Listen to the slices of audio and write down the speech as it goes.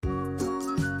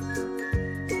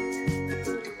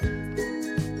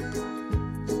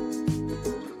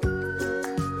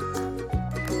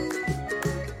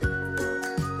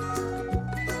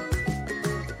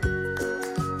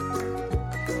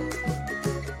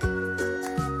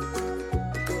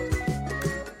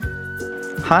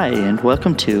Hi, and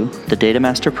welcome to the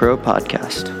Datamaster Pro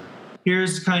podcast.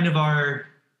 Here's kind of our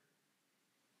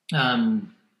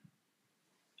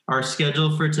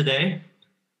schedule for today.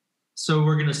 So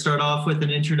we're going to start off with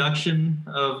an introduction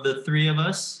of the three of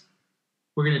us.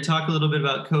 We're going to talk a little bit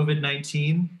about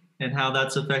COVID-19 and how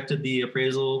that's affected the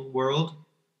appraisal world.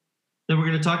 Then we're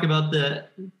going to talk about the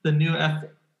new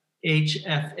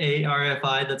FHFA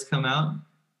RFI that's come out.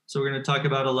 So we're going to talk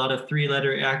about a lot of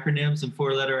 3-letter acronyms and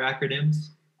 4-letter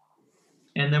acronyms.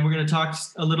 And then we're going to talk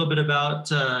a little bit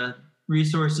about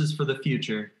resources for the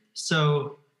future.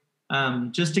 So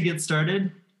just to get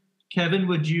started, Kevin,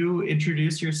 would you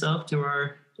introduce yourself to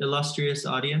our illustrious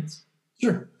audience?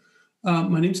 Sure.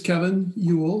 My name's Kevin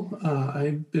Ewell.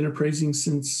 I've been appraising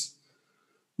since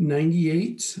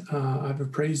 98. I've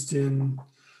appraised in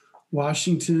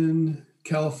Washington,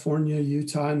 California,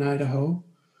 Utah, and Idaho.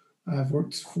 I've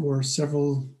worked for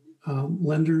several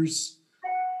lenders,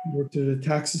 worked at a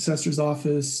tax assessor's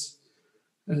office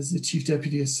as the chief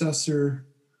deputy assessor.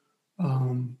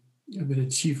 I've been a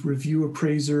chief review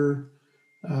appraiser,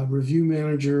 review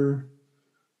manager,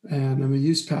 and I'm a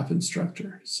USPAP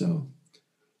instructor. So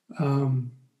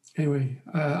anyway,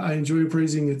 I enjoy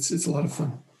appraising. It's a lot of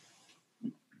fun.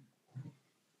 All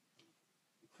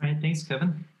right, thanks,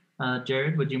 Kevin.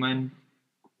 Jared, would you mind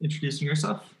introducing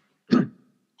yourself?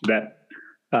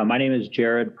 My name is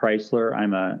Jared Preisler.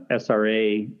 I'm a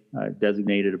SRA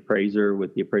designated appraiser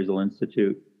with the Appraisal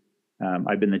Institute.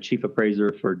 I've been the chief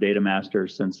appraiser for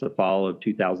Datamaster since the fall of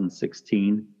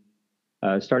 2016.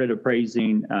 Started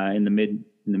appraising in the mid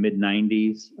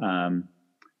 90s,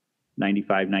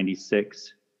 95,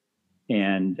 96,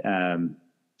 and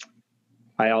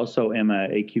I also am a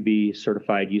AQB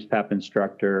certified USPAP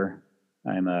instructor.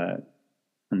 I'm an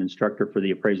instructor for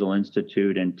the Appraisal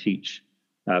Institute and teach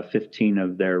 15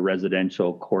 of their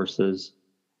residential courses.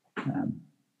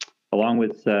 Along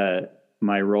with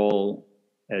my role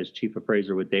as chief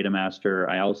appraiser with Datamaster,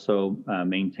 I also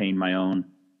maintain my own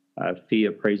fee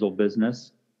appraisal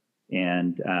business.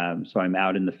 And so I'm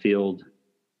out in the field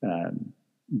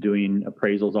doing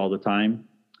appraisals all the time.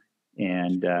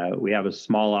 And we have a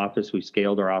small office. We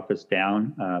scaled our office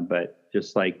down, but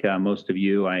just like most of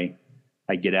you, I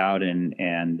get out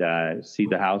and see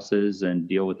the houses and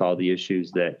deal with all the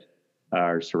issues that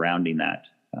are surrounding that.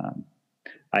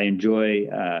 I enjoy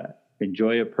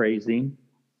appraising.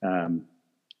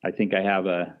 I think I have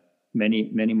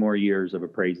many more years of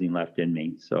appraising left in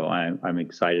me. So I'm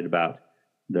excited about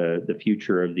the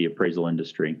future of the appraisal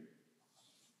industry.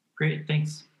 Great,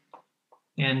 thanks.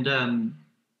 And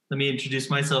let me introduce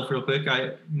myself real quick.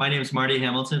 My name is Marty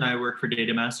Hamilton. I work for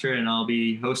Datamaster, and I'll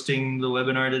be hosting the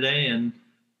webinar today and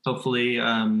hopefully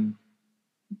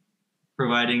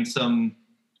providing some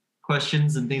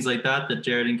questions and things like that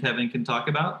Jared and Kevin can talk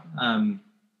about. And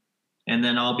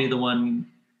then I'll be the one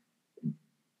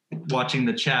watching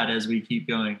the chat as we keep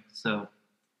going. So,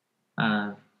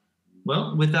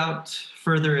 well, without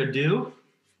further ado,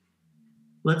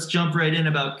 let's jump right in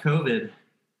about COVID.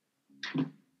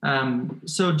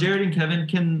 So Jared and Kevin,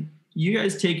 can you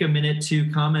guys take a minute to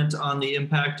comment on the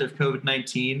impact of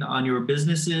COVID-19 on your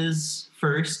businesses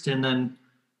first, and then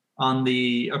on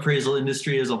the appraisal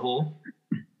industry as a whole?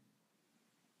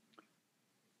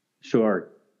 Sure.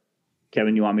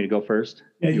 Kevin, you want me to go first?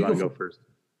 Yeah, you want to go first?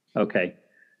 Okay.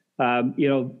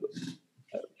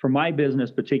 For my business,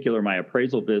 particular my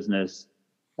appraisal business,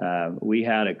 we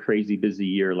had a crazy busy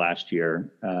year last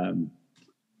year.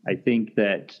 I think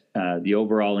that the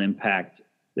overall impact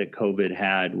that COVID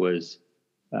had was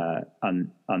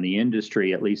on the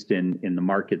industry, at least in the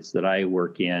markets that I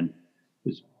work in,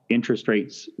 was interest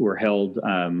rates were held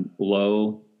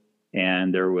low,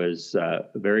 and there was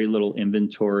very little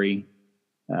inventory.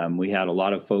 We had a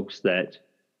lot of folks that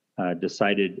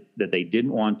decided that they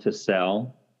didn't want to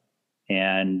sell,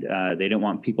 and they didn't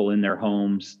want people in their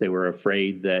homes. They were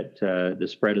afraid that the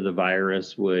spread of the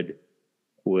virus would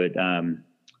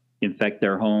infect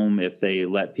their home if they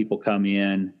let people come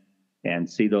in and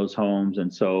see those homes.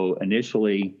 And so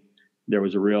initially there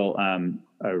was a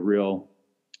real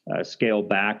scale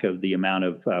back of the amount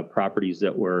of properties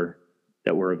that were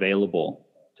available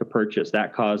to purchase.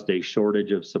 That caused a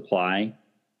shortage of supply,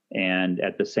 and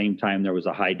at the same time there was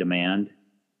a high demand,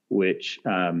 which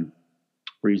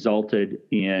resulted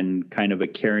in kind of a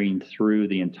carrying through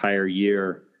the entire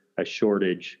year a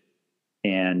shortage.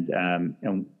 And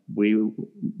we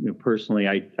personally,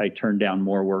 I turned down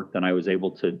more work than I was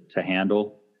able to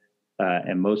handle.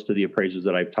 And most of the appraisers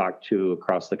that I've talked to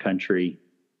across the country,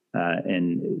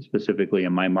 and specifically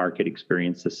in my market,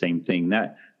 experienced the same thing.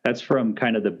 That's from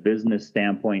kind of the business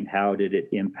standpoint. How did it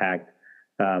impact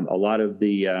a lot of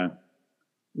the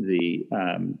the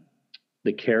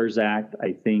CARES Act,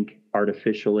 I think,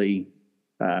 artificially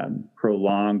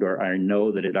prolonged, or I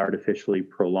know that it artificially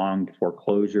prolonged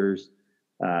foreclosures,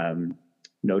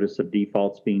 notice of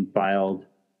defaults being filed,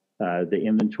 the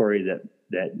inventory that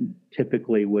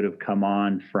typically would have come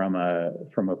on from a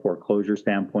foreclosure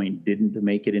standpoint didn't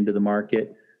make it into the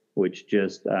market, which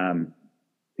just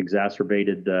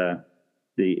exacerbated the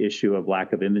issue of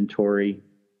lack of inventory.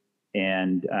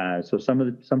 And so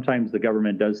sometimes the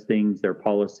government does things, their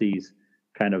policies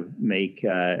kind of make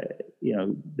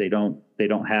they don't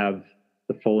have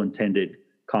the full intended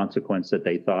consequence that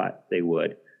they thought they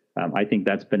would. I think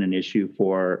that's been an issue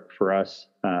for us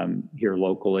here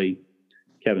locally.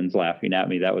 Kevin's laughing at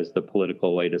me. That was the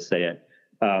political way to say it.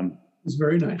 It's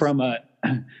very nice. From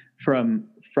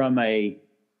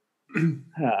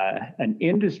an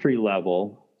industry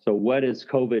level. So what has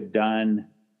COVID done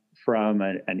from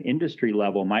an industry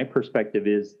level? My perspective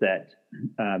is that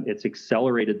it's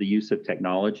accelerated the use of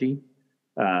technology.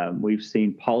 We've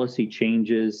seen policy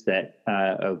changes that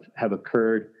have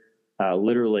occurred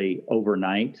literally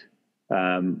overnight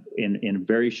in a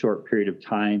very short period of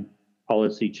time.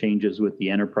 Policy changes with the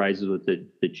enterprises, with the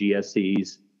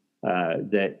GSEs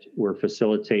that were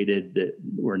facilitated, that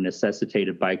were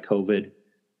necessitated by COVID.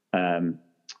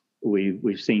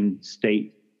 We've seen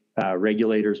state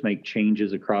regulators make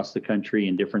changes across the country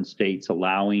in different states,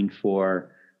 allowing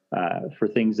for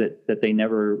things that they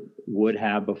never would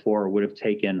have before, or would have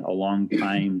taken a long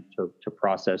time to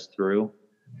process through.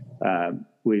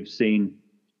 We've seen,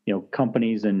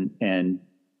 companies and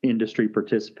industry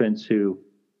participants who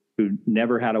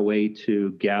never had a way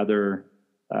to gather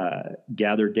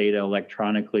data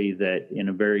electronically, that in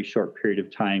a very short period of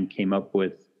time came up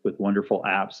with wonderful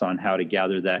apps on how to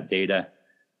gather that data.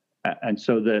 And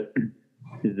so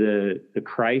the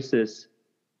crisis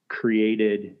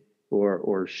created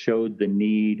or showed the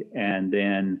need, and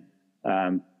then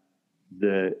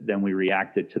we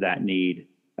reacted to that need,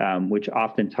 which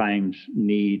oftentimes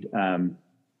the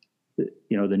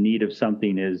need of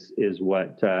something is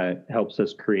what helps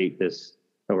us create this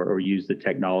or use the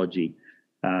technology.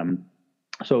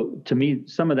 So to me,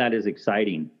 some of that is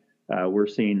exciting. We're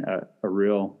seeing a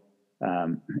real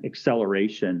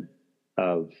acceleration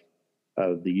of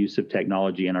the use of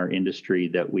technology in our industry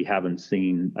that we haven't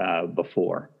seen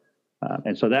before.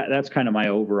 And so that's kind of my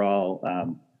overall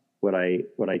what I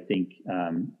think.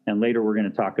 And later we're going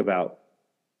to talk about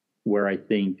where I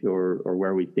think or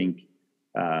where we think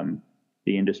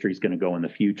the industry is going to go in the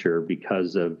future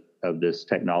because of this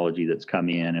technology that's come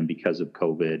in, and because of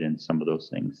COVID and some of those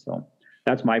things. So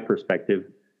that's my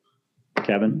perspective.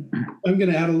 Kevin? I'm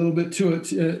going to add a little bit to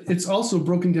it. It's also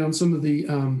broken down some of the,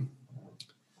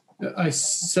 I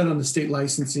sat on the state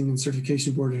licensing and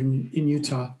certification board in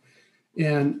Utah.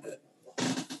 And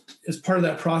as part of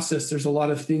that process, there's a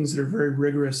lot of things that are very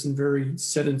rigorous and very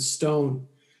set in stone.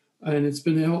 And it's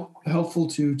been helpful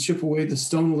to chip away the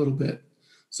stone a little bit,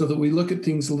 so that we look at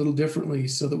things a little differently,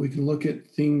 so that we can look at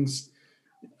things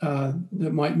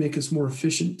that might make us more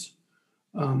efficient,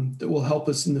 that will help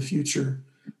us in the future.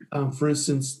 For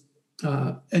instance,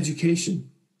 education,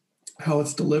 how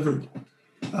it's delivered.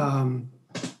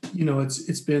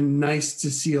 It's been nice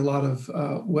to see a lot of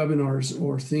webinars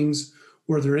or things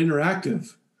where they're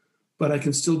interactive, but I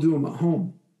can still do them at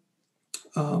home.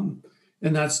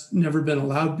 And that's never been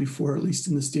allowed before, at least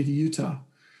in the state of Utah.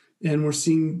 And we're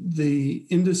seeing the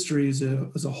industry as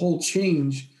a whole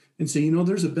change and say,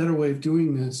 there's a better way of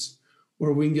doing this,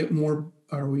 where we can get more,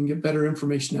 or we can get better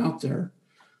information out there.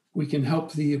 We can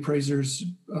help the appraisers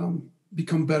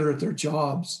become better at their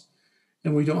jobs.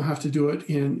 And we don't have to do it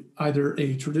in either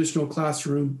a traditional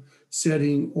classroom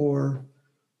setting or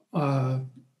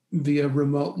via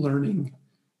remote learning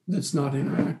that's not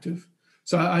interactive.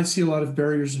 So I see a lot of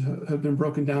barriers have been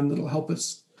broken down that'll help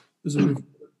us as we move forward.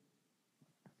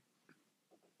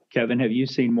 Kevin, have you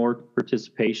seen more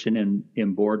participation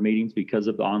in board meetings because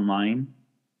of the online?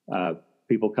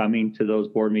 People coming to those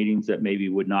board meetings that maybe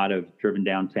would not have driven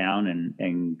downtown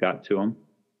and got to them?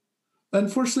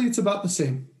 Unfortunately, it's about the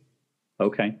same.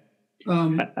 Okay.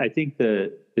 I think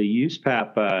the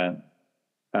USPAP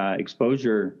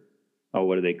exposure,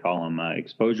 what do they call them?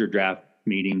 Exposure draft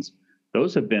meetings.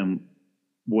 Those have been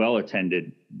well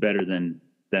attended, better than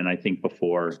I think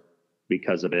before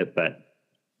because of it. But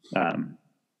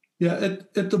yeah,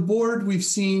 at the board, we've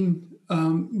seen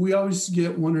we always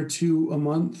get one or two a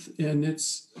month, and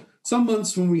it's some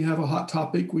months when we have a hot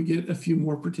topic, we get a few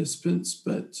more participants,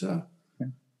 but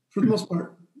for the most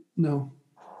part, no.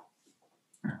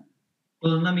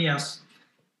 Well, let me ask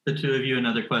the two of you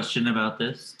another question about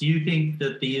this. Do you think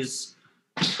that these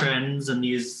trends and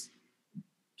these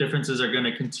differences are going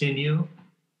to continue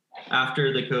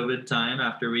after the COVID time,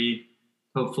 after we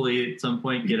hopefully at some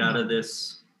point get out of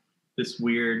this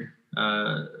weird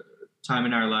time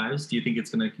in our lives? Do you think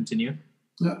it's going to continue?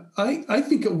 I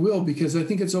think it will, because I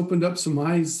think it's opened up some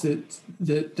eyes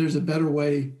that there's a better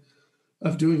way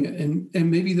of doing it,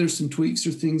 and maybe there's some tweaks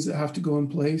or things that have to go in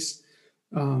place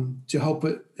to help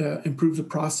it improve the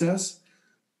process.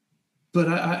 But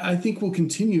I think we'll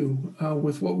continue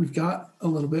with what we've got a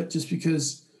little bit, just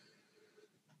because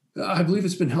I believe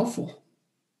it's been helpful.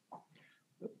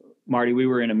 Marty, we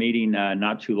were in a meeting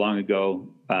not too long ago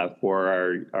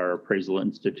for our Appraisal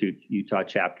Institute Utah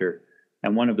chapter,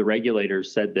 and one of the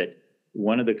regulators said that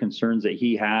one of the concerns that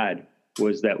he had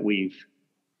was that we've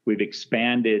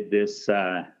expanded this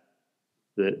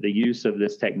the use of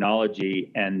this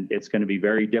technology, and it's going to be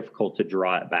very difficult to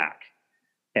draw it back.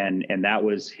 And that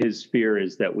was his fear,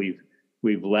 is that we've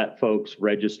let folks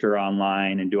register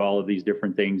online and do all of these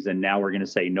different things, and now we're going to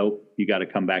say, nope, you got to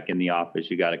come back in the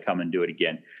office, you got to come and do it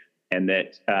again, and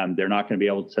that they're not going to be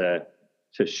able to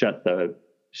shut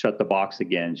the box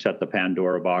again, shut the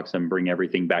Pandora box, and bring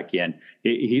everything back in.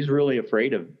 He's really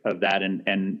afraid of that,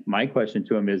 and my question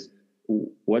to him is,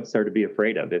 what's there to be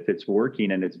afraid of? If it's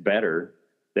working and it's better,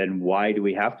 then why do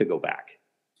we have to go back?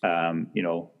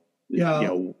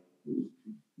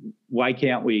 Why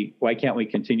can't we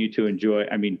continue to enjoy?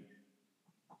 I mean,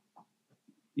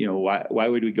 why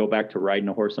would we go back to riding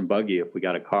a horse and buggy if we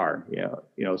got a car?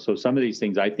 So some of these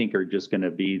things I think are just going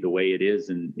to be the way it is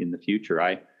in the future.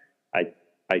 I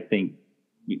think,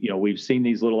 we've seen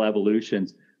these little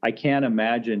evolutions. I can't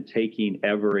imagine taking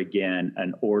ever again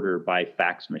an order by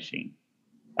fax machine.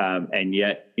 And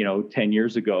yet, 10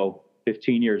 years ago,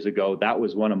 15 years ago, that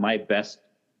was one of my best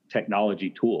technology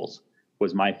tools,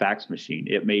 was my fax machine.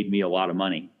 It made me a lot of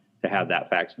money to have that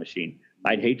fax machine.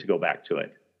 I'd hate to go back to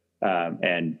it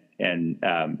and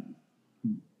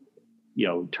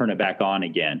turn it back on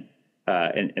again.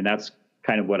 And that's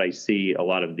kind of what I see a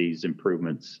lot of these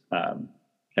improvements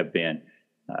have been.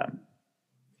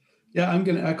 Yeah, I'm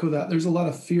going to echo that. There's a lot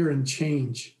of fear in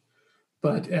change,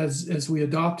 but as we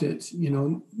adopt it,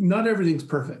 not everything's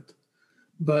perfect.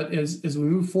 But as we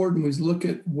move forward and we look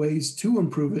at ways to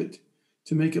improve it,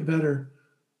 to make it better,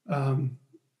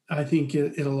 I think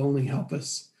it'll only help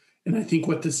us. And I think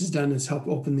what this has done is help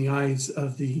open the eyes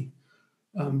of the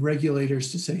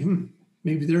regulators to say,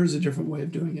 maybe there is a different way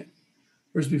of doing it.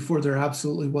 Whereas before, there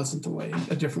absolutely wasn't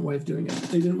a different way of doing it.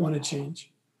 They didn't want to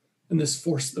change, and this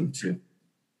forced them to.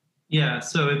 Yeah,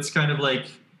 so it's kind of like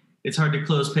it's hard to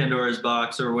close Pandora's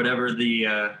box, or whatever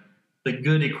the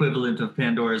good equivalent of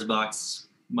Pandora's box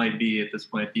might be at this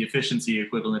point, the efficiency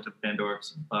equivalent of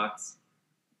Pandora's box.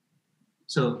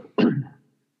 So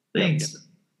thanks.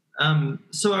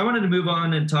 So I wanted to move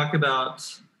on and talk about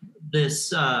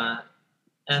this FHFA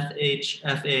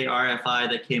RFI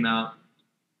that came out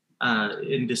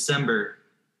in December,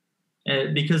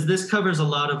 because this covers a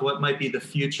lot of what might be the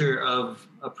future of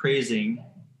appraising.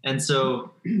 And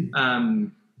so, we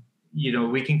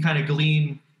can kind of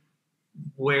glean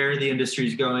where the industry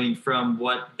is going from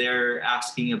what they're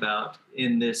asking about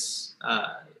in this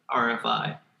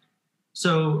RFI.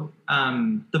 So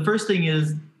the first thing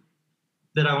is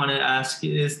that I want to ask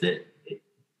is that,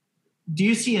 do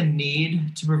you see a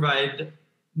need to provide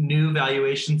new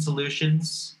valuation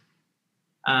solutions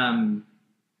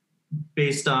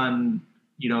based on,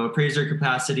 appraiser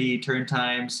capacity, turn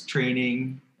times,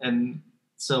 training, and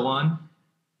so on?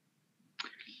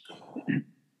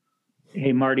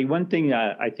 Hey, Marty, one thing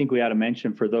I think we ought to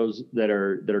mention for those that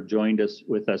are joined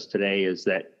with us today is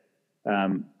that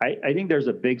I think there's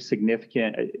a big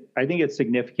significant. I think it's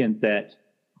significant that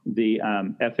the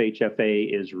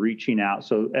FHFA is reaching out.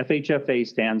 So FHFA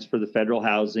stands for the Federal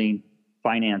Housing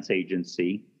Finance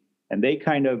Agency, and they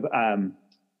kind of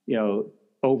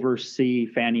oversee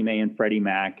Fannie Mae and Freddie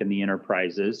Mac and the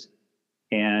enterprises.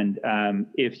 And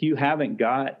if you haven't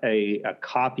got a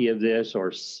copy of this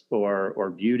or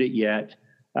viewed it yet,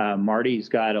 Marty's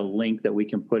got a link that we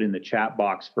can put in the chat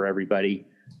box for everybody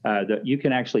that you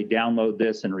can actually download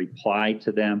this and reply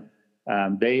to them.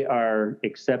 They are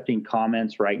accepting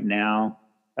comments right now.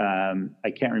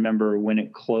 I can't remember when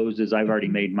it closes. I've already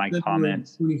made my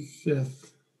comments.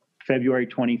 25th. February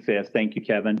 25th. Thank you,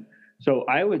 Kevin. So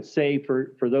I would say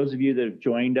for those of you that have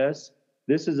joined us,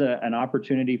 this is an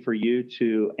opportunity for you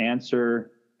to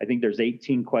answer. I think there's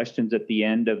 18 questions at the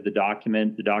end of the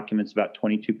document. The document's about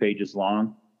 22 pages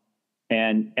long,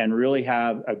 and really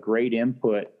have a great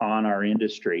input on our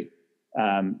industry.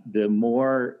 The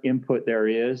more input there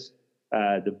is,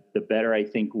 the better I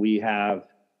think we have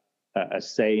a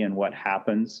say in what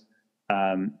happens.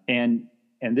 And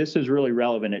this is really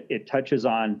relevant. It touches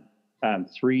on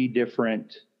three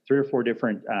or four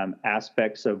different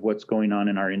aspects of what's going on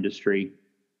in our industry.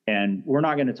 And we're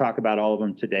not going to talk about all of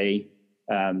them today.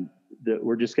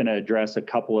 We're just going to address a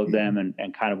couple of them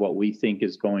and kind of what we think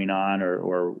is going on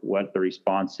or what the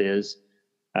response is.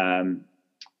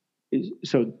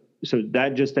 So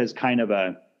that just as kind of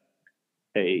an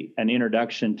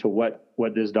introduction to what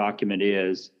this document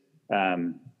is,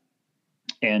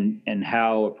 and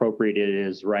how appropriate it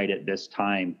is right at this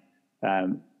time.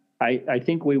 I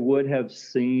think we would have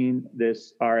seen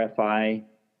this RFI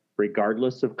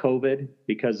regardless of COVID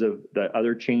because of the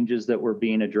other changes that were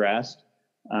being addressed.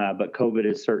 But COVID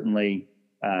is certainly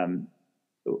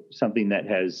something that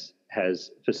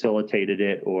has facilitated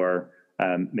it or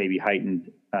maybe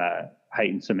heightened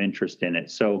some interest in it.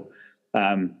 So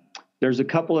there's a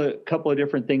couple of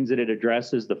different things that it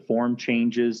addresses. The form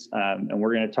changes, and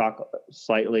we're going to talk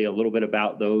slightly a little bit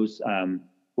about those,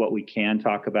 what we can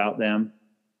talk about them.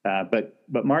 But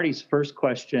Marty's first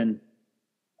question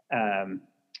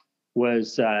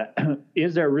was,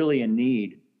 is there really a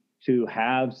need to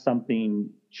have something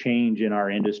change in our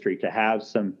industry, to have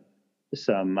some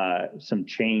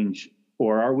change,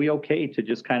 or are we okay to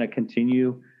just kind of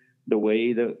continue the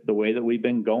way that we've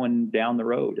been going down the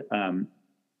road?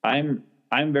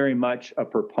 I'm very much a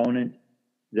proponent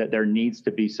that there needs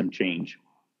to be some change,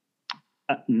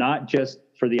 not just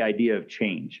for the idea of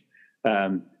change.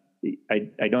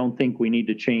 I don't think we need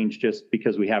to change just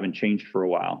because we haven't changed for a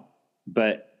while.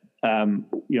 But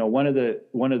one of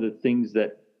the things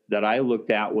that I looked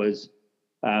at was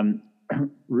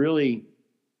really,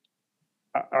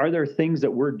 are there things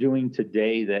that we're doing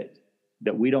today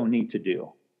that we don't need to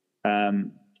do?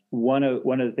 One of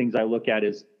the things I look at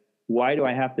is, why do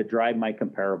I have to drive my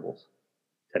comparables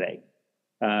today?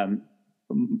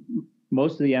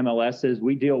 Most of the MLSs,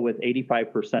 we deal with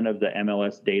 85% of the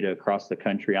MLS data across the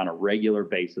country on a regular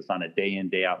basis, on a day in,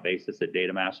 day out basis at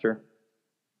DataMaster.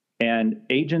 And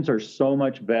agents are so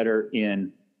much better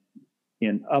in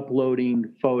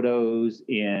uploading photos,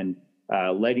 in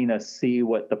letting us see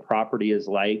what the property is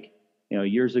like.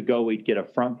 Years ago, we'd get a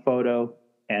front photo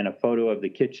and a photo of the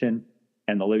kitchen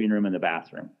and the living room and the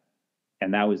bathroom.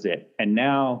 And that was it. And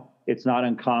now it's not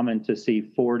uncommon to see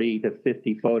 40 to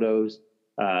 50 photos,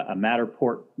 a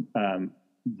Matterport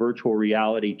virtual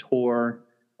reality tour.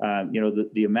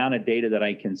 The amount of data that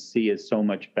I can see is so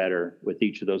much better with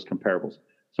each of those comparables.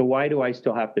 So why do I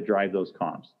still have to drive those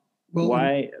comps? Well,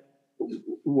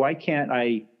 why can't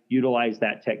I utilize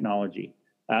that technology?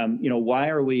 Why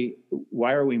are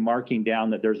we marking down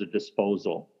that there's a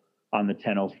disposal on the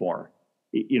 1004?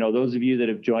 Those of you that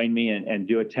have joined me and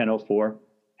do a 1004,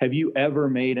 have you ever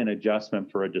made an adjustment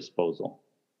for a disposal?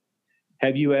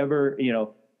 Have you ever,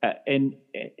 and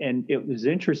it was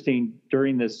interesting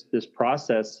during this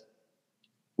process,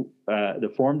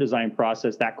 the form design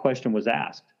process, that question was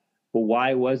asked. Well,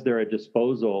 why was there a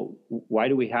disposal? Why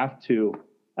do we have to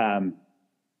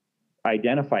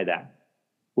identify that?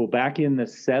 Well, back in the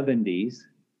 70s,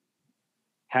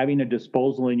 having a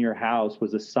disposal in your house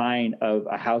was a sign of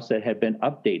a house that had been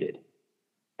updated.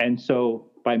 And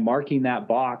so by marking that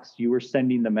box, you were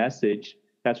sending the message.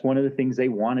 That's one of the things they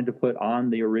wanted to put on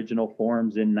the original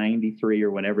forms in 93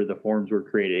 or whenever the forms were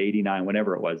created, 89,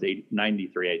 whenever it was,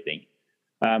 93, I think,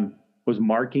 was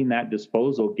marking that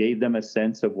disposal, gave them a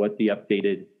sense of what the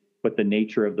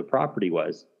nature of the property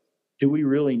was. Do we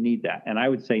really need that? And I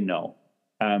would say no.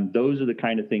 Those are the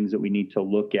kind of things that we need to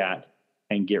look at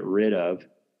and get rid of.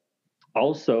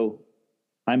 Also,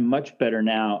 I'm much better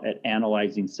now at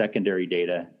analyzing secondary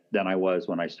data than I was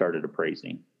when I started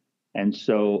appraising. And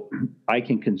so I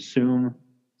can consume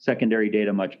secondary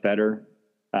data much better.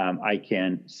 I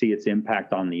can see its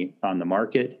impact on the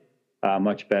market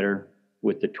much better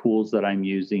with the tools that I'm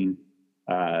using.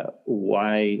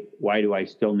 Why do I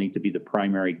still need to be the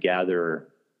primary gatherer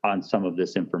on some of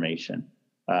this information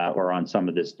or on some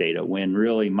of this data, when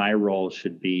really my role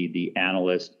should be the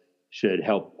analyst, should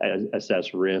help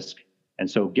assess risk.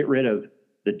 And so get rid of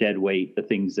the dead weight, the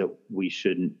things that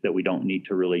we don't need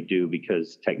to really do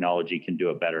because technology can do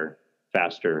it better,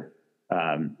 faster,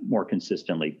 more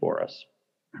consistently for us.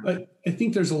 But I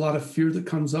think there's a lot of fear that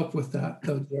comes up with that,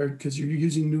 though, Jared, because you're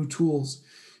using new tools.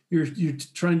 You're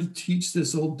trying to teach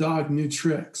this old dog new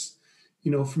tricks.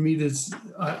 For me,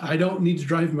 I don't need to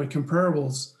drive my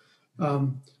comparables,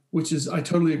 which is, I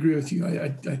totally agree with you.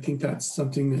 I think that's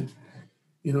something that,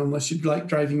 unless you like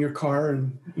driving your car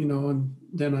and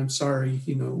then I'm sorry,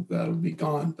 that'll be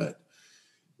gone. But,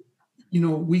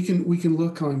 we can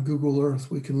look on Google Earth.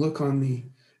 We can look on the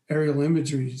aerial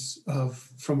imageries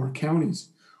from our counties.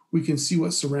 We can see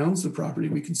what surrounds the property.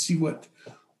 We can see what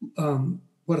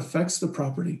what affects the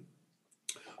property.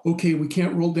 Okay, we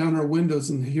can't roll down our windows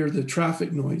and hear the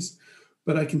traffic noise,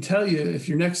 but I can tell you, if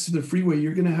you're next to the freeway,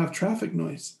 you're going to have traffic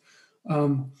noise.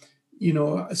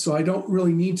 So I don't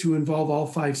really need to involve all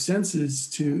five senses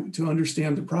to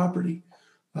understand the property.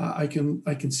 I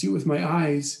can see it with my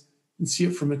eyes and see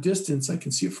it from a distance. I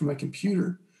can see it from my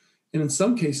computer. And in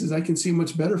some cases, I can see it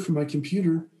much better from my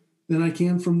computer than I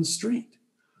can from the street.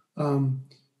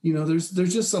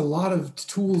 There's just a lot of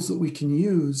tools that we can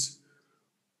use,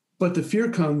 but the fear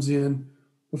comes in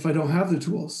if I don't have the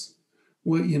tools.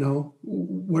 Where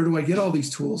do I get all these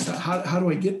tools? How do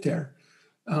I get there?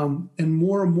 And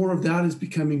more of that is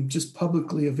becoming just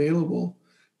publicly available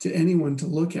to anyone to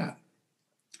look at.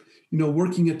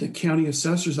 Working at the county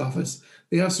assessor's office,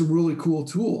 they have some really cool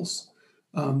tools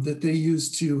that they use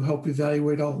to help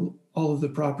evaluate all of the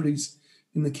properties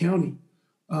in the county.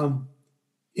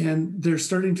 And they're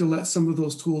starting to let some of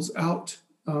those tools out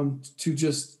to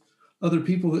just other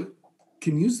people that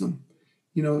can use them.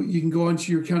 You can go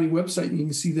onto your county website and you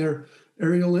can see their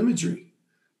aerial imagery.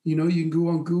 You can go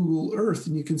on Google Earth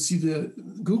and you can see the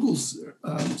Google's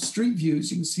street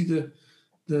views. You can see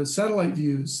the satellite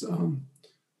views.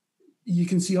 You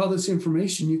can see all this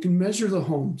information. You can measure the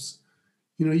homes.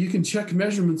 You can check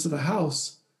measurements of a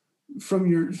house from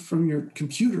your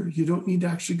computer. You don't need to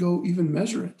actually go even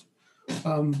measure it.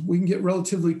 We can get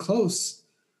relatively close,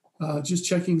 just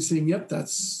checking, saying, "Yep,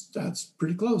 that's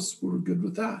pretty close. We're good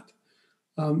with that."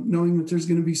 Knowing that there's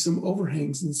going to be some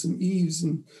overhangs and some eaves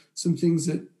and some things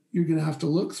that you're going to have to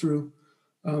look through.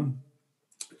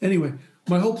 Anyway,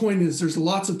 my whole point is there's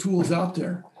lots of tools out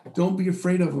there. Don't be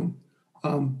afraid of them.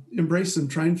 Embrace them.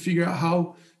 Try and figure out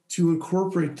how to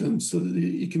incorporate them so that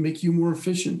it can make you more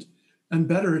efficient and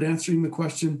better at answering the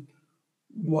question,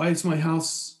 why is my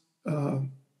house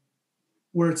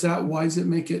where it's at? Why does it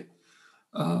make it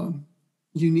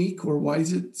unique, or why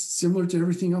is it similar to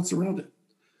everything else around it?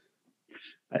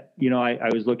 I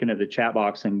was looking at the chat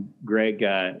box, and Greg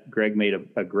made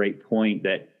a great point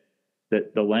that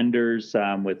the lenders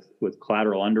with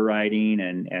collateral underwriting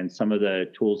and some of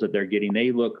the tools that they're getting,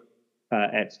 they look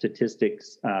at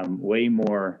statistics way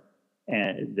more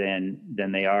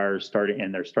than they are starting,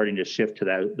 and they're starting to shift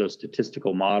to those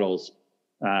statistical models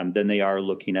than they are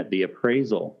looking at the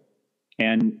appraisal,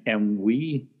 and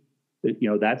we,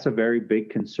 that's a very big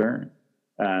concern.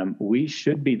 We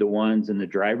should be the ones in the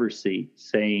driver's seat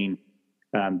saying,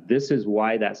 this is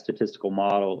why that statistical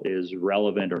model is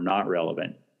relevant or not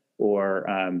relevant, or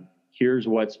here's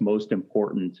what's most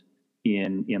important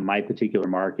in my particular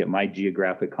market, my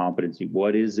geographic competency.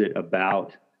 What is it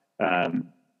about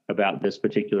this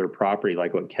particular property,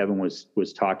 like what Kevin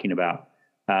was talking about?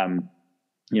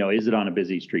 Is it on a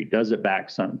busy street? Does it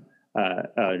back some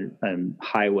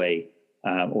highway,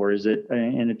 or is it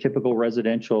in a typical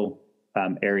residential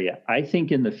area? I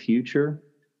think in the future,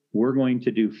 we're going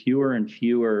to do fewer and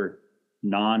fewer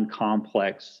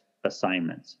non-complex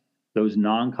assignments. Those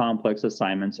non-complex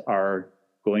assignments are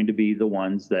going to be the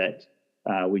ones that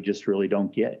we just really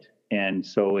don't get. And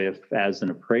so if, as an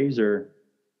appraiser,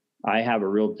 I have a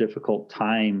real difficult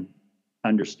time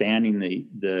understanding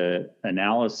the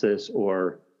analysis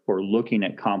or looking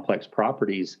at complex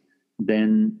properties,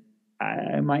 then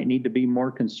I might need to be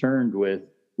more concerned with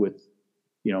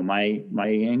my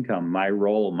income, my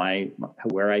role,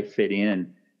 where I fit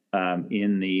in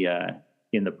the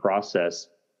process,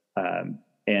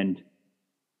 and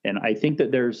I think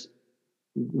that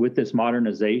with this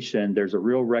modernization, there's a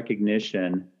real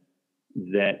recognition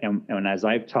that, and as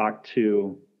I've talked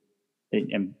to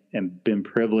and been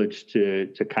privileged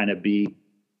to kind of be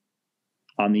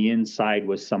on the inside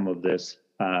with some of this,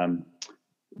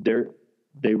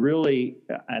 they really,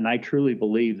 and I truly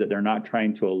believe that they're not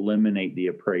trying to eliminate the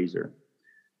appraiser,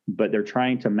 but they're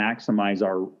trying to maximize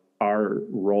our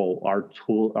role, our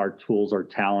tools, our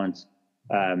talents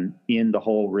in the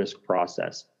whole risk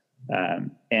process,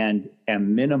 and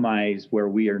minimize where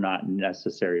we are not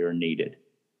necessary or needed.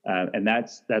 And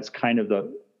that's kind of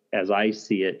as I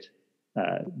see it,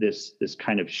 this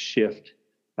kind of shift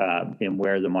in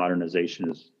where the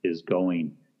modernization is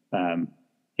going.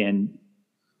 And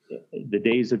the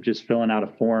days of just filling out a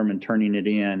form and turning it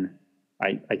in,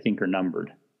 I think are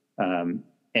numbered. And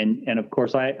of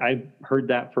course, I've heard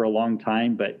that for a long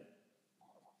time, but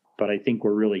I think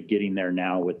we're really getting there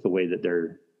now with the way that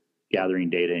they're gathering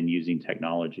data and using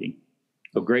technology.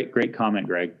 So great comment,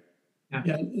 Greg.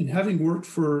 Yeah, and having worked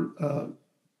for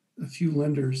a few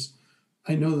lenders,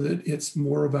 I know that it's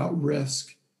more about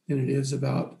risk than it is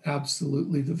about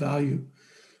absolutely the value.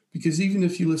 Because even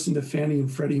if you listen to Fannie and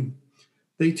Freddie,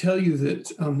 they tell you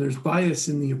that there's bias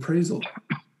in the appraisal.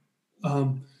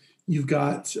 You've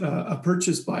got a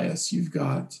purchase bias. You've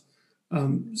got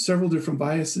several different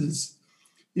biases.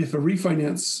 If a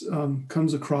refinance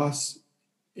comes across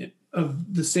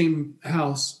of the same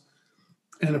house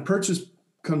and a purchase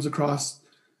comes across,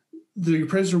 the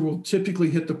appraiser will typically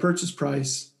hit the purchase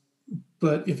price,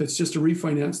 but if it's just a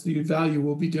refinance, the value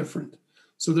will be different.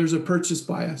 So there's a purchase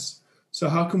bias. So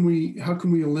how can we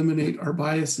eliminate our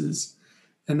biases?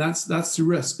 And that's the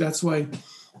risk. That's why,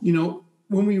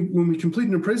 when we complete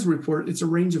an appraisal report, it's a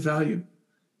range of value,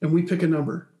 and we pick a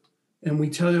number, and we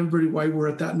tell everybody why we're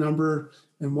at that number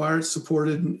and why it's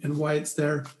supported and why it's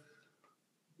there.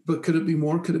 But could it be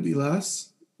more? Could it be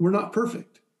less? We're not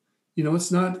perfect.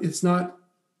 It's not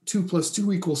 2 +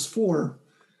 2 = 4.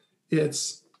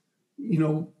 It's,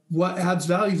 what adds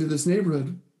value to this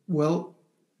neighborhood? Well,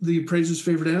 the appraiser's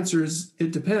favorite answer is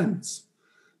it depends.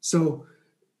 So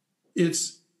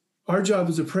it's our job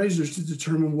as appraisers to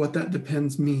determine what that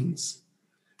depends means.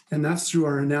 And that's through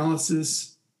our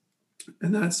analysis.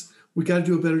 And we got to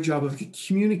do a better job of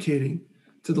communicating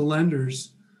to the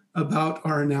lenders about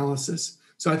our analysis.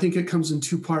 So I think it comes in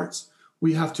 2 parts.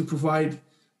 We have to provide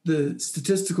the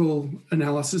statistical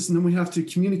analysis, and then we have to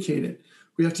communicate it.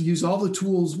 We have to use all the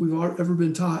tools we've ever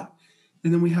been taught,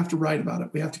 and then we have to write about it.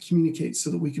 We have to communicate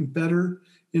so that we can better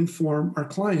inform our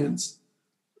clients,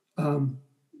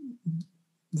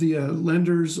 via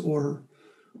lenders or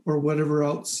whatever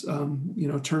else,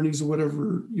 attorneys or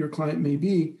whatever your client may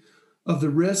be, of the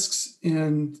risks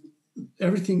and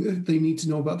everything that they need to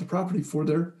know about the property for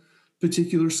their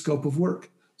particular scope of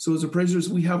work. So as appraisers,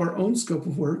 we have our own scope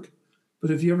of work,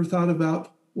 but have you ever thought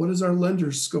about what is our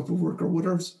lender's scope of work, or what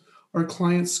are our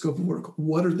client's scope of work?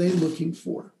 What are they looking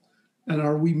for? And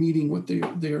are we meeting what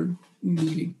they're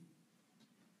needing?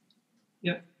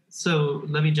 Yep. So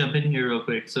let me jump in here real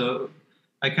quick. So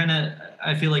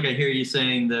I feel like I hear you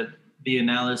saying that the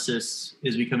analysis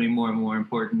is becoming more and more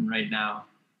important right now,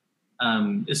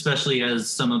 especially as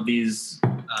some of these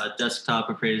desktop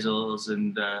appraisals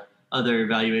and other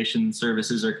valuation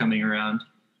services are coming around.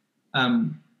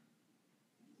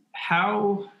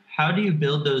 How do you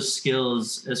build those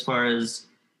skills as far as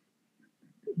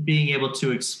being able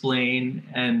to explain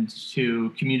and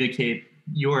to communicate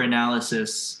your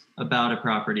analysis about a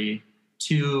property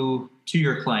to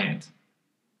your client?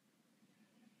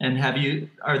 And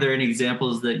are there any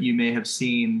examples that you may have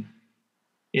seen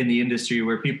in the industry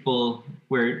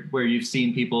where you've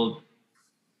seen people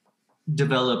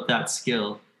develop that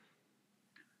skill?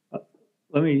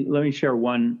 Let me share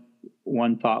one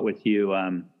thought with you.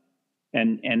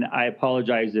 And I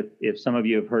apologize if some of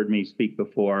you have heard me speak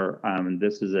before.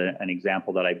 This is an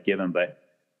example that I've given, but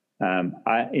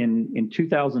in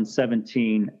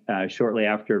 2017, shortly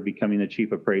after becoming the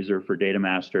chief appraiser for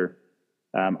DataMaster,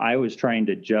 I was trying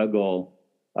to juggle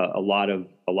a lot of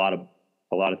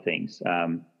things.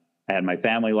 I had my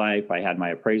family life, I had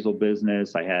my appraisal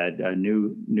business, I had a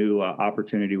new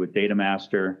opportunity with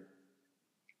DataMaster,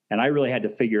 and I really had to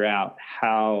figure out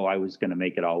how I was going to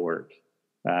make it all work.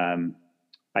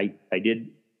 I did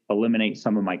eliminate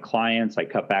some of my clients. I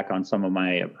cut back on some of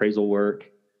my appraisal work,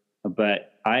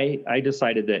 but I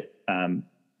decided that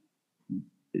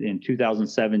in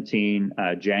 2017,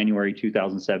 January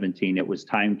 2017, it was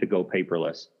time to go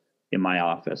paperless in my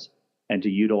office and to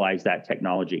utilize that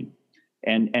technology.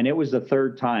 And it was the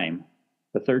third time,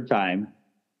 try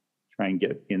and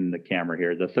get in the camera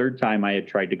here, the third time I had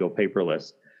tried to go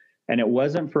paperless. And it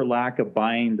wasn't for lack of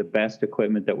buying the best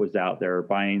equipment that was out there, or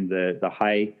buying the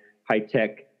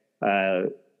high-tech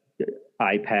iPad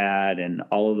and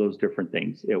all of those different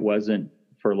things. It wasn't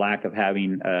for lack of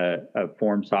having a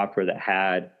form software that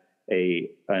had the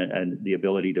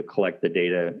ability to collect the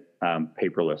data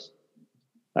paperless.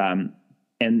 And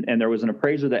there was an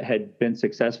appraiser that had been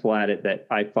successful at it that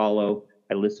I follow.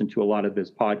 I listen to a lot of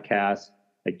his podcasts.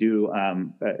 I do,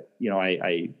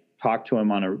 I talk to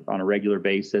him on a regular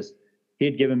basis. He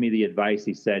had given me the advice.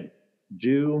 He said,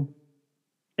 do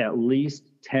at least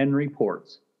 10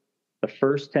 reports, the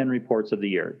first 10 reports of the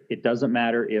year. It doesn't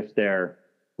matter if they're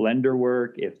lender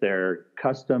work, if they're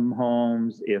custom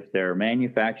homes, if they're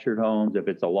manufactured homes, if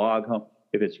it's a log home,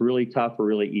 if it's really tough or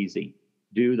really easy.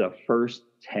 Do the first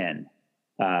 10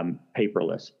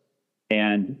 paperless.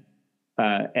 And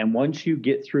once you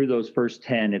get through those first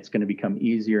 10, it's going to become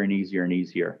easier and easier and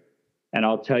easier. And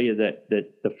I'll tell you that the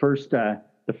first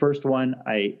one,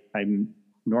 I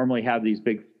normally have these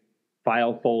big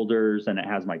file folders, and it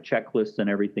has my checklists and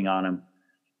everything on them.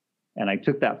 And I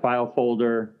took that file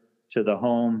folder to the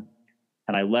home,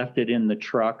 and I left it in the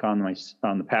truck on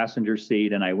the passenger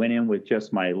seat, and I went in with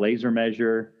just my laser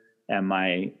measure and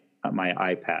my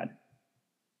iPad.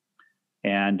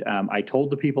 And I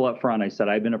told the people up front, I said,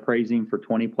 I've been appraising for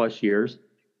 20 plus years,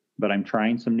 but I'm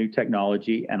trying some new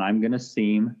technology and I'm going to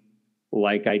seem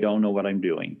like I don't know what I'm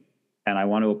doing. And I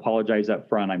want to apologize up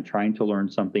front. I'm trying to learn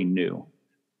something new.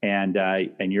 And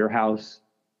your house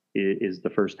is the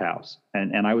first house.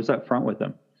 And I was up front with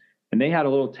them. And they had a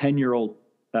little 10-year-old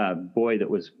boy that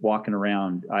was walking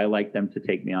around. I like them to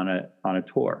take me on a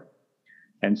tour.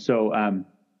 And so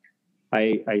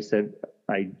I said,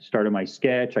 I started my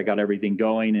sketch. I got everything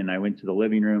going and I went to the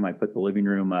living room. I put the living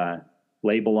room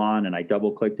label on and I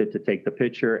double clicked it to take the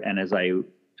picture. And as I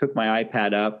took my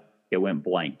iPad up, it went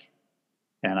blank.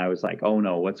 And I was like, oh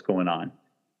no, what's going on?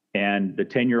 And the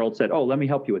 10-year-old said, oh, let me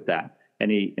help you with that. And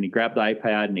he grabbed the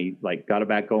iPad and he like got it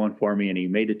back going for me. And he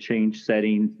made a change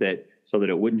settings so that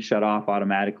it wouldn't shut off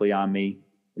automatically on me.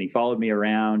 And he followed me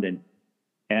around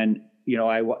and you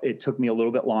know, it took me a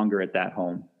little bit longer at that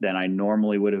home than I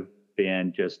normally would have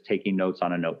been just taking notes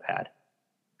on a notepad.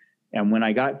 And when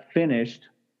I got finished,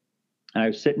 and I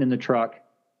was sitting in the truck,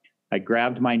 I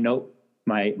grabbed my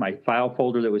file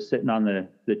folder that was sitting on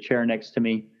the chair next to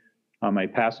me on my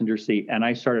passenger seat, and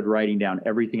I started writing down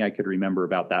everything I could remember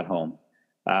about that home.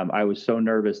 I was so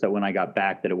nervous that when I got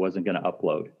back that it wasn't going to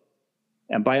upload.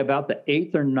 And by about the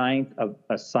 8th or 9th of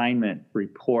assignment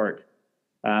report,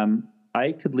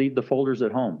 I could leave the folders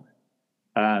at home.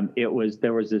 There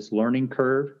was this learning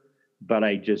curve, but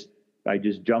I just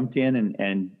jumped in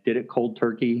and did it cold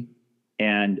turkey.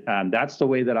 And that's the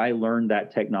way that I learned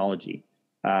that technology.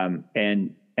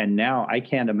 And now I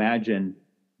can't imagine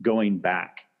going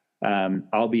back.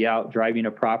 I'll be out driving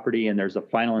a property and there's a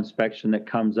final inspection that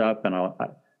comes up and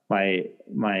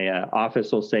my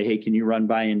office will say, hey, can you run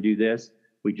by and do this?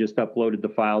 We just uploaded the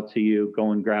file to you.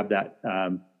 Go and grab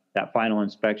that final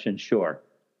inspection. Sure.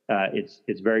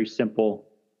 It's very simple.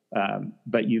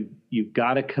 But you've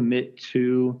got to commit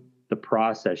to the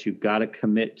process. You've got to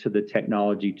commit to the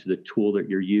technology, to the tool that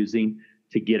you're using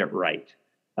to get it right.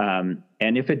 And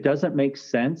if it doesn't make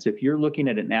sense, if you're looking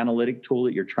at an analytic tool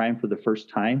that you're trying for the first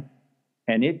time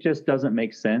and it just doesn't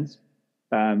make sense,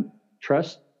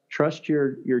 trust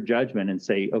your judgment and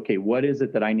say, okay, what is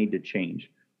it that I need to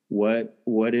change? What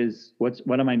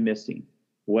am I missing?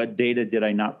 What data did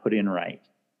I not put in right?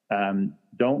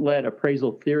 Don't let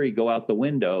appraisal theory go out the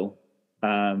window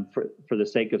for the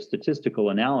sake of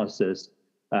statistical analysis.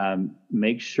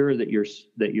 Make sure that you're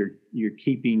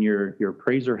keeping your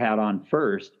appraiser hat on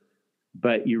first,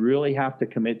 but you really have to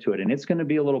commit to it. And it's going to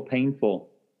be a little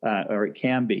painful, or it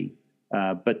can be,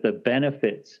 but the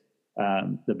benefits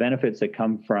that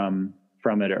come from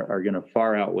it are going to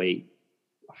far outweigh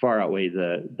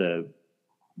the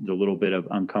little bit of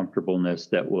uncomfortableness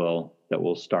that will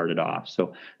start it off.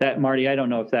 So that, Marty, I don't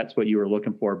know if that's what you were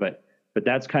looking for, but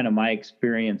that's kind of my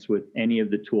experience with any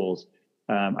of the tools.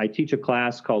 I teach a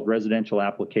class called Residential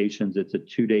Applications. It's a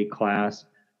 2-day class.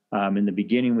 In the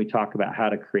beginning, we talk about how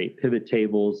to create pivot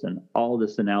tables and all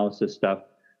this analysis stuff.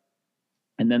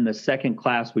 And then the second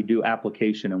class, we do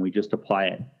application and we just apply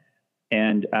it.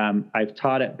 And I've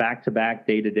taught it back-to-back,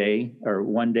 day-to-day, or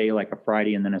one day like a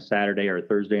Friday and then a Saturday, or a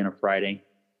Thursday and a Friday.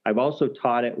 I've also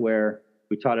taught it where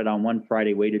we taught it on one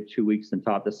Friday, waited 2 weeks, and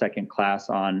taught the second class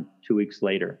on 2 weeks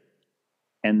later.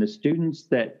 And the students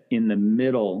that in the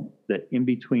middle, that in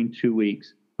between 2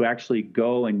 weeks, who actually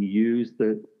go and use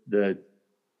the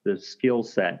skill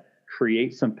set,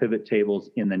 create some pivot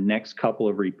tables in the next couple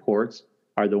of reports,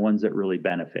 are the ones that really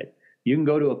benefit. You can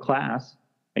go to a class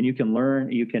and you can learn,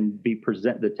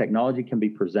 the technology can be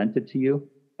presented to you.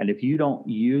 And if you don't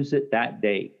use it that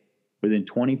day, within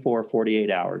 24 or 48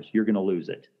 hours, you're going to lose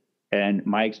it. And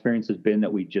my experience has been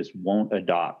that we just won't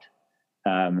adopt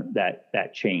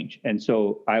that change. And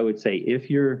so I would say if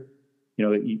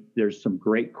there's some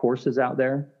great courses out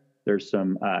there, there's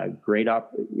some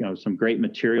some great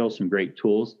materials, some great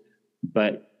tools,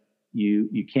 but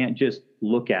you can't just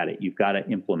look at it. You've got to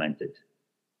implement it.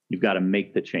 You've got to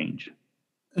make the change.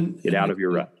 Get out of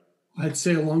your rut. I'd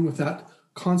say along with that,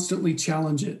 constantly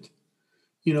challenge it.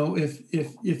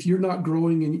 If you're not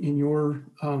growing in your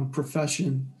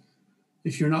profession,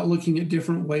 if you're not looking at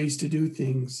different ways to do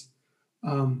things,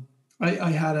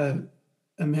 I had a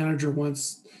manager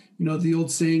once. The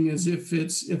old saying is, if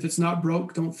it's not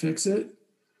broke, don't fix it.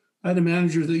 I had a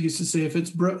manager that used to say, if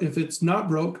it's not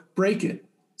broke, break it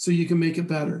so you can make it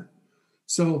better.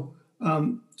 So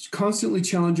constantly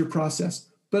challenge your process,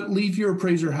 but leave your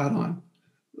appraiser hat on.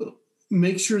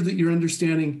 Make sure that you're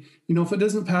understanding, if it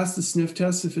doesn't pass the sniff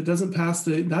test, if it doesn't pass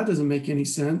that doesn't make any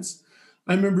sense.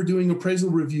 I remember doing appraisal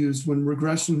reviews when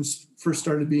regressions first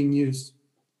started being used.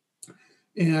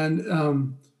 And,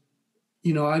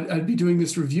 I'd be doing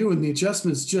this review and the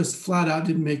adjustments just flat out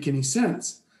didn't make any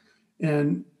sense.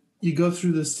 And you go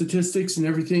through the statistics and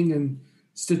everything, and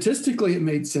statistically it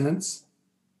made sense,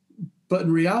 but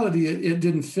in reality it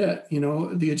didn't fit.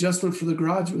 The adjustment for the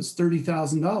garage was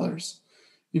 $30,000,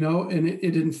 and it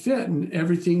didn't fit, and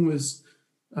everything was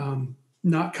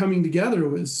not coming together,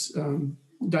 was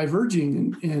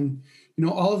diverging, and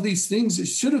all of these things that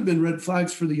should have been red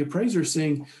flags for the appraiser,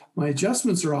 saying my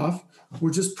adjustments are off,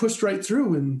 were just pushed right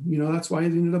through, and that's why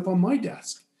it ended up on my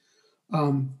desk.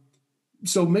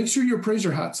 So make sure your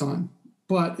appraiser hat's on,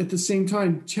 but at the same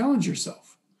time, challenge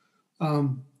yourself,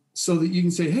 so that you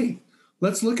can say, hey,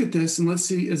 let's look at this and let's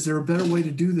see, is there a better way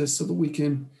to do this so that we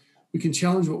can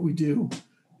challenge what we do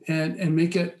and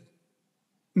make it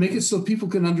so people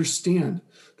can understand.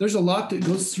 There's a lot that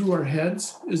goes through our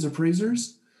heads as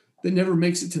appraisers that never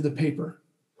makes it to the paper.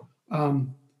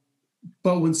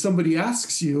 But when somebody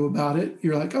asks you about it,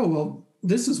 you're like, oh, well,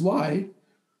 this is why.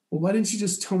 Well, why didn't you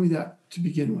just tell me that to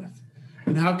begin with?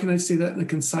 And how can I say that in a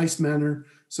concise manner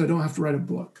so I don't have to write a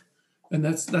book? And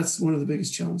that's one of the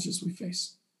biggest challenges we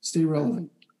face. Stay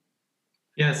relevant.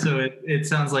 Yeah, so it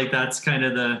sounds like that's kind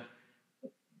of the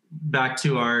back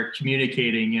to our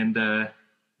communicating and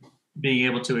being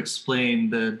able to explain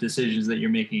the decisions that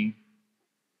you're making.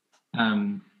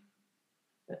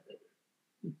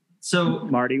 So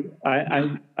Marty,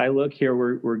 I look here.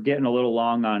 We're getting a little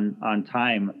long on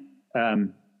time.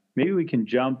 Maybe we can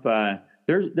jump.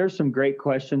 There's some great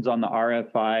questions on the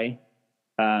RFI,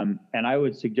 and I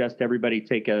would suggest everybody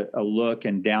take a look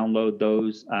and download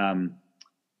those.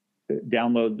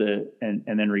 Download and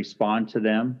then respond to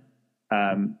them.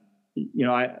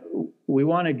 We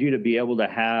wanted you to be able to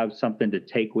have something to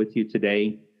take with you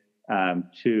today,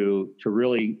 to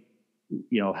really,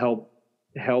 help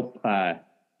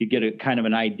you get a kind of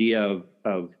an idea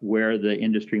of where the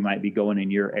industry might be going in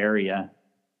your area.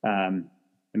 And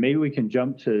maybe we can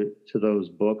jump to those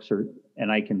books,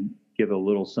 and I can give a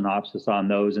little synopsis on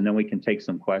those, and then we can take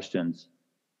some questions.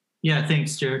 Yeah,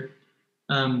 thanks, Jared.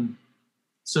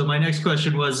 So my next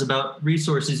question was about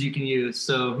resources you can use.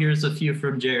 So here's a few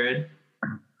from Jared.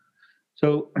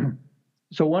 So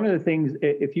one of the things,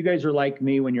 if you guys are like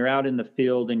me, when you're out in the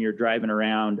field and you're driving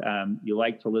around, you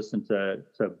like to listen to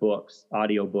books,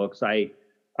 audio books. I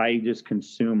just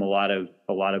consume a lot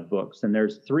of books, and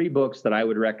there's 3 books that I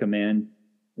would recommend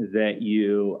that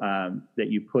you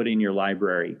put in your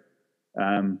library.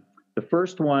 The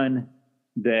first one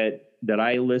that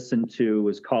I listened to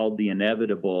was called The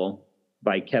Inevitable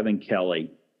by Kevin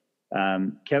Kelly.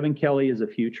 Kevin Kelly is a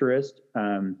futurist.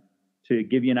 To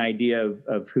give you an idea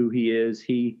of who he is,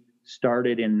 he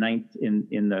started in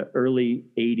the early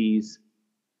 80s,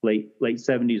 late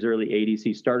 70s, early 80s.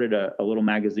 He started a little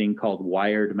magazine called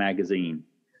Wired Magazine.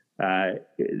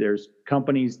 There's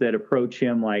companies that approach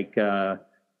him like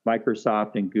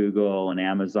Microsoft and Google and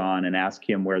Amazon and ask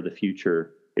him where the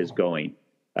future is going.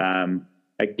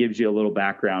 That gives you a little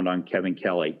background on Kevin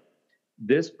Kelly.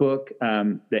 This book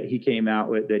that he came out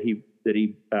with, that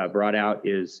he brought out,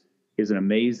 is an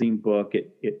amazing book.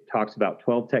 It talks about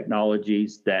 12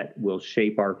 technologies that will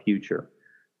shape our future.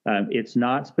 It's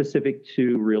not specific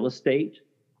to real estate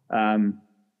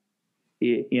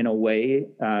in a way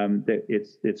that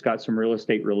it's got some real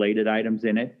estate related items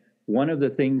in it. One of the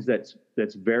things that's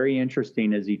very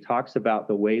interesting is he talks about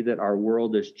the way that our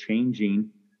world is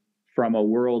changing from a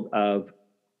world of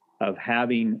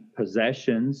having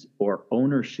possessions or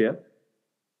ownership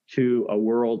to a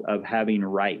world of having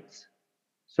rights.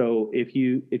 So if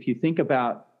you think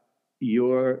about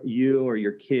you or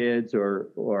your kids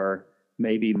or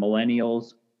maybe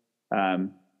millennials,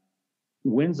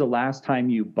 when's the last time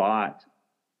you bought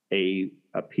a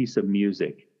piece of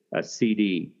music, a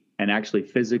CD, and actually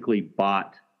physically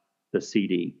bought the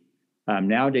CD?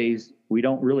 Nowadays, we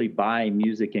don't really buy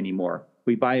music anymore.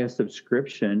 We buy a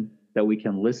subscription that we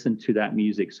can listen to that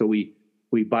music. So we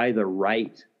buy the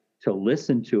right to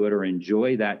listen to it or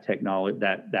enjoy that technology,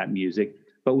 that music,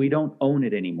 but we don't own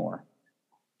it anymore.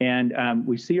 And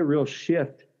we see a real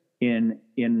shift in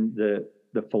the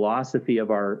philosophy of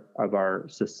our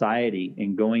society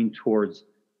in going towards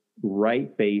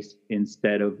right-based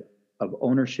instead of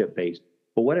ownership-based.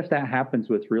 But what if that happens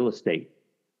with real estate,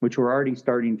 which we're already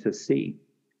starting to see?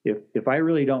 If I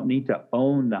really don't need to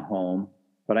own the home,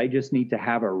 but I just need to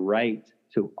have a right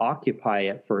to occupy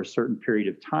it for a certain period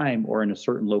of time or in a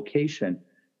certain location,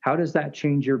 how does that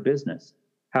change your business?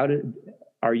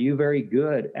 Are you very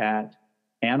good at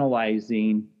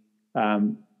analyzing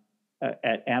kind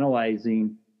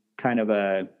of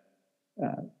a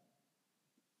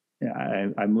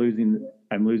I'm losing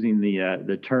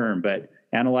the term, but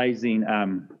analyzing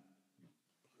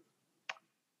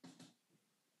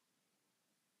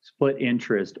split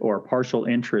interest or partial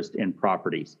interest in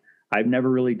properties. I've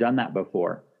never really done that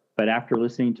before. But after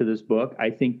listening to this book, I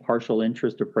think partial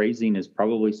interest appraising is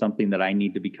probably something that I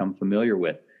need to become familiar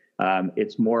with.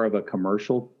 It's more of a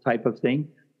commercial type of thing,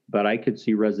 but I could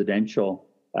see residential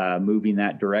moving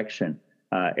that direction.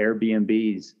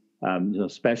 Airbnbs,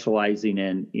 specializing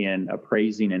in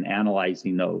appraising and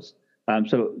analyzing those.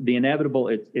 So The Inevitable,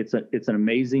 it's an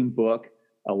amazing book.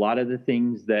 A lot of the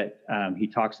things that he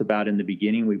talks about in the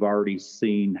beginning, we've already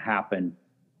seen happen.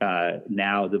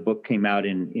 Now the book came out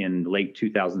in late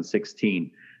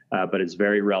 2016, but it's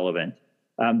very relevant.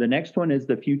 The next one is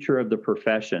The Future of the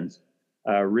Professions.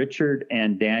 Richard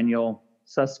and Daniel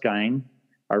Susskind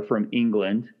are from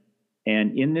England.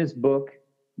 And in this book,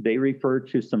 they refer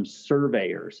to some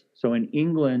surveyors. So in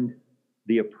England,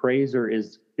 the appraiser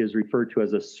is referred to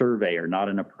as a surveyor, not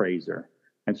an appraiser.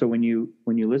 And so when you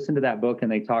listen to that book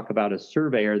and they talk about a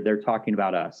surveyor, they're talking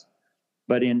about us.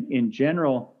 But in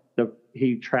general,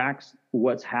 he tracks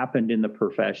what's happened in the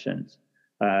professions.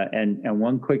 And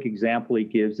one quick example he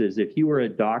gives is if you were a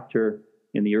doctor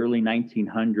in the early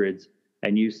 1900s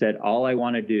and you said, all I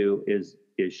want to do is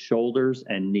shoulders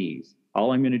and knees.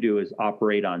 All I'm going to do is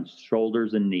operate on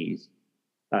shoulders and knees.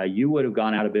 You would have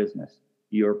gone out of business.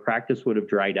 Your practice would have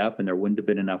dried up and there wouldn't have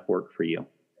been enough work for you.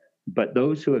 But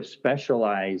those who have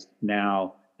specialized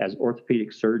now as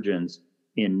orthopedic surgeons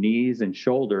in knees and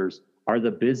shoulders are the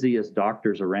busiest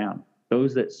doctors around.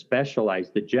 Those that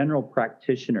specialize, the general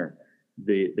practitioner,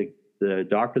 the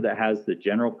doctor that has the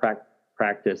general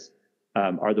practice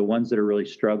are the ones that are really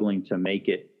struggling to make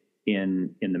it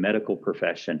in the medical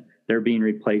profession. They're being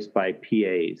replaced by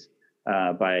PAs,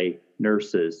 by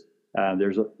nurses,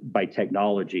 by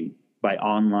technology, by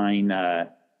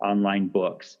online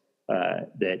books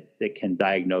that can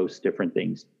diagnose different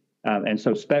things. And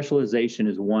so specialization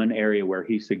is one area where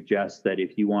he suggests that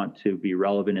if you want to be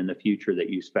relevant in the future, that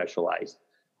you specialize.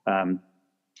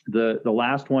 The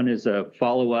last one is a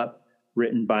follow-up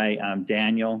written by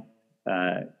Daniel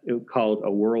called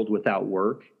A World Without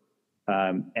Work,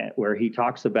 where he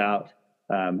talks about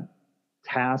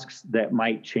tasks that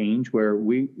might change, where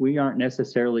we aren't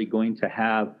necessarily going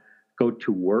to go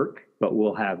to work, but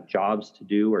we'll have jobs to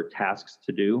do or tasks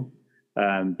to do.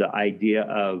 The idea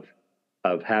of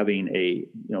having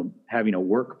a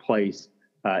workplace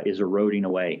is eroding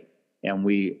away, and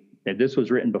this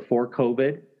was written before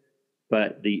COVID,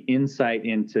 but the insight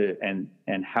into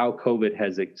and how COVID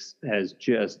has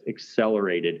just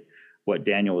accelerated what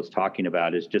Daniel was talking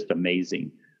about is just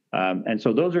amazing. And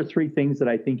so those are three things that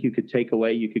I think you could take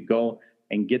away. You could go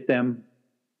and get them,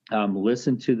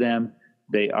 listen to them.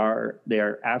 They are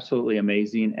absolutely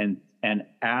amazing, and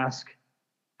ask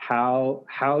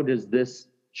how does this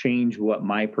change what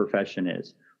my profession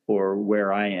is or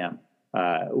where I am,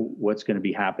 what's going to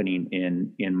be happening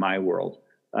in my world.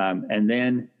 And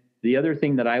then the other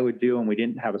thing that I would do, and we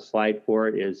didn't have a slide for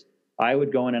it, is I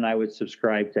would go in and I would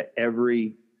subscribe to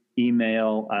every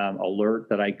email alert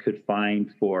that I could find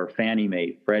for Fannie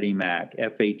Mae, Freddie Mac,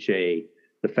 FHA,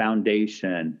 the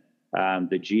foundation,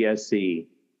 the GSE.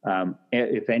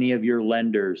 If any of your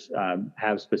lenders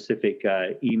have specific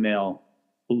email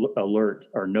alert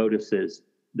or notices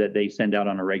that they send out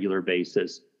on a regular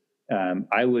basis,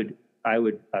 I would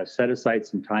set aside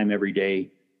some time every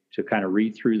day to kind of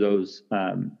read through those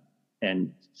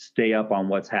and stay up on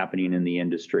what's happening in the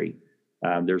industry.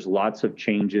 There's lots of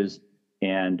changes,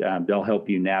 and they'll help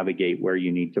you navigate where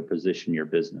you need to position your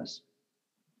business.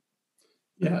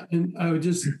 Yeah, and I would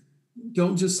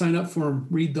don't just sign up for them,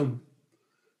 read them,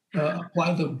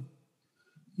 apply them.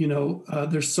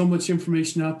 There's so much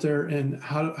information out there, and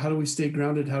how do we stay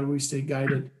grounded? How do we stay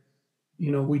guided?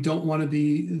 We don't want to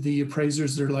be the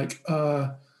appraisers that are like,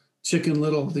 Chicken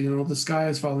Little, the sky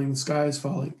is falling, the sky is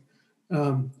falling.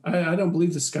 I don't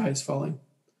believe the sky is falling.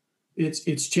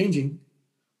 It's changing,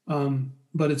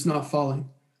 but it's not falling.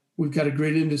 We've got a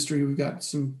great industry. We've got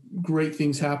some great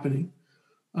things happening,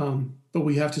 but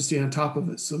we have to stay on top of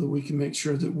it so that we can make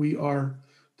sure that we are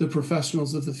the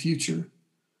professionals of the future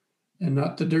and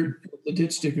not the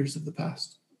ditch diggers of the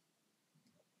past.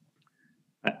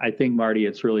 I think, Marty,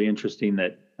 it's really interesting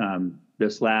that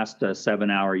this last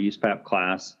 7-hour USPAP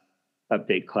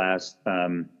update class,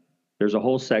 there's a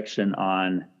whole section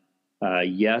on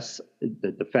yes,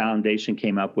 that the foundation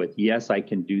came up with, yes, I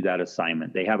can do that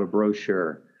assignment. They have a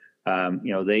brochure.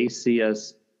 They see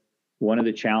us, one of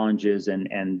the challenges,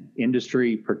 and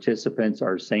industry participants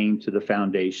are saying to the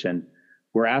foundation,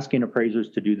 we're asking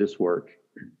appraisers to do this work.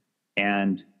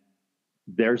 And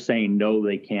they're saying, no,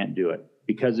 they can't do it.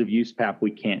 Because of USPAP,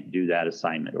 we can't do that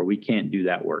assignment, or we can't do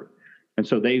that work. And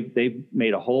so they've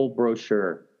made a whole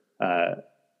brochure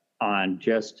on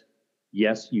just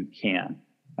yes, you can.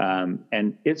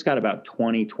 And it's got about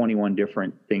 21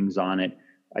 different things on it.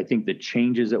 I think the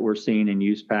changes that we're seeing in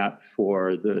USPAP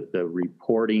for the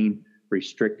reporting,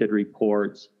 restricted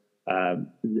reports,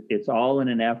 it's all in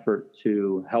an effort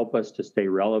to help us to stay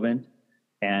relevant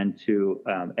and to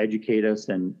educate us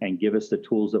and give us the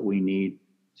tools that we need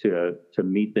to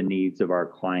meet the needs of our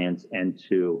clients and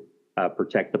to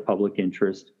protect the public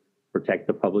interest, protect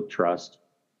the public trust,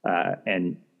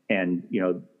 and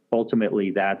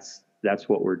ultimately that's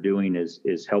what we're doing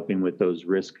is helping with those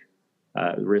risk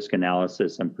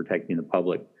analysis and protecting the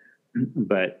public.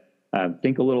 But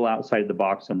think a little outside the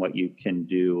box on what you can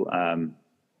do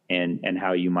and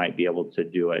how you might be able to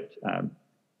do it.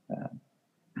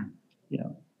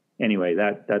 Anyway,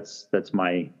 that's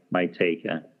my take.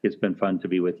 It's been fun to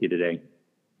be with you today.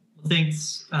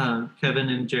 Thanks, Kevin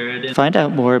and Jared. Find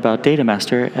out more about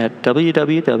DataMaster at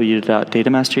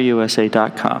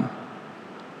www.datamasterusa.com.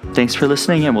 Thanks for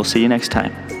listening, and we'll see you next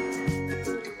time.